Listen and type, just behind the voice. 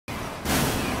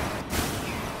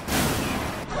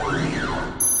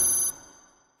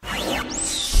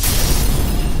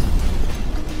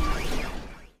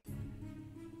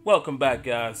Welcome back,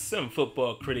 guys.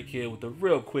 SimFBallCritic here with a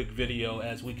real quick video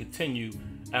as we continue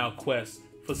our quest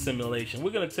for simulation.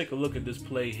 We're going to take a look at this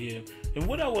play here, and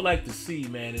what I would like to see,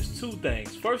 man, is two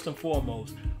things. First and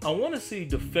foremost, I want to see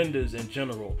defenders in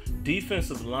general,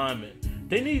 defensive linemen.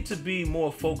 They need to be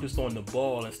more focused on the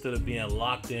ball instead of being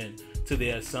locked in to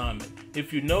their assignment.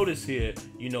 If you notice here,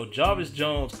 Jarvis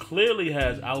Jones clearly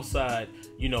has outside,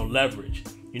 leverage.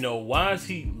 Why is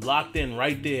he locked in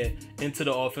right there into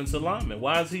the offensive lineman?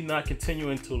 Why is he not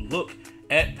continuing to look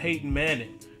at Peyton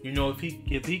Manning?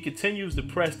 If he continues to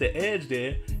press the edge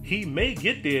there, he may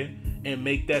get there and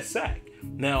make that sack.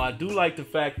 Now, I do like the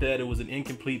fact that it was an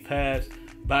incomplete pass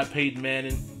by Peyton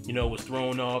Manning, was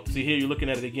thrown off. See here, you're looking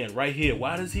at it again, right here.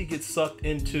 Why does he get sucked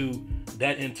into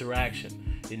that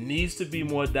interaction? It needs to be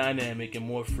more dynamic and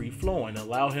more free-flowing.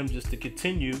 Allow him just to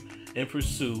continue and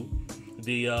pursue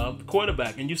the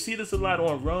quarterback. And you see this a lot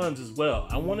on runs as well.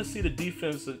 I want to see the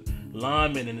defensive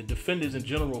linemen and the defenders in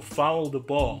general follow the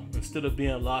ball instead of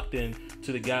being locked in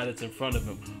to the guy that's in front of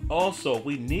him. Also,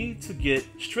 we need to get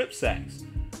strip sacks.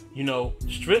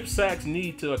 Strip sacks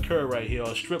need to occur right here,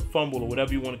 or strip fumble, or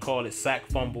whatever you want to call it, sack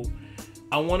fumble.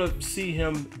 I want to see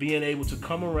him being able to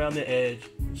come around the edge,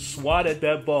 swat at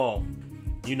that ball.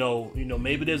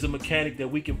 Maybe there's a mechanic that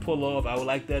we can pull off. I would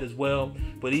like that as well.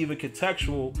 But even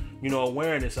contextual,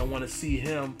 awareness, I want to see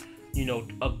him,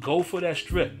 go for that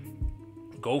strip.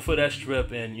 Go for that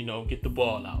strip and, get the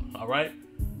ball out. All right?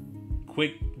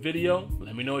 Quick video.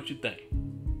 Let me know what you think.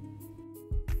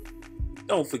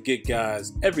 Don't forget,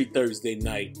 guys, every Thursday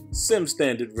night, Sim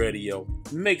Standard Radio.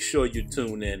 Make sure you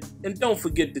tune in. And don't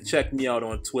forget to check me out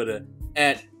on Twitter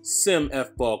at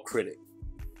SimFBallCritic.